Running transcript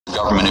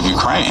government of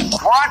Ukraine.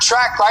 We're on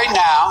track right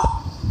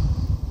now.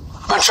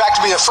 I'm on track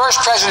to be the first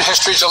president in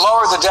history to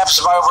lower the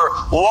deficit by over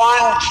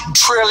 $1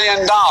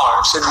 trillion in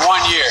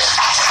 1 year.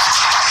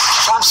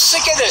 So I'm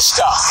sick of this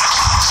stuff.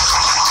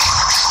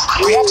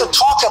 We have to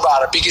talk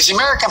about it because the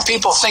American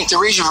people think the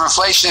reason for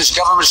inflation is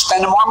government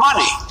spending more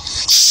money.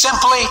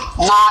 Simply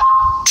not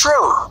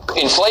true.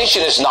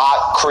 Inflation is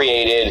not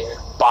created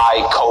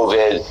by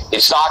COVID.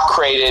 It's not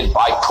created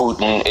by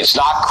Putin. It's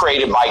not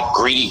created by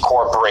greedy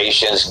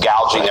corporations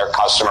gouging their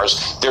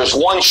customers. There's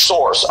one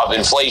source of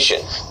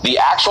inflation. The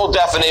actual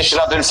definition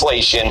of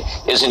inflation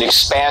is an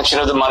expansion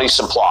of the money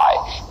supply.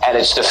 And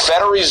it's the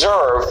Federal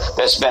Reserve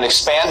that's been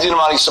expanding the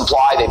money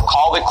supply. They've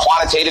called it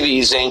quantitative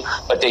easing,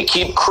 but they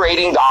keep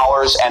creating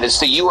dollars, and it's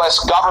the U.S.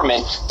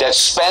 government that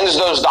spends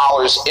those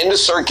dollars into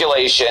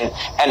circulation.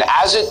 And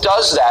as it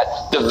does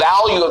that, the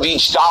value of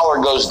each dollar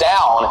goes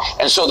down,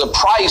 and so the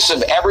price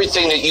of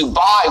everything that you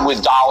buy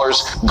with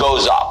dollars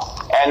goes up.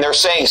 And they're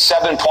saying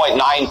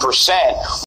 7.9%.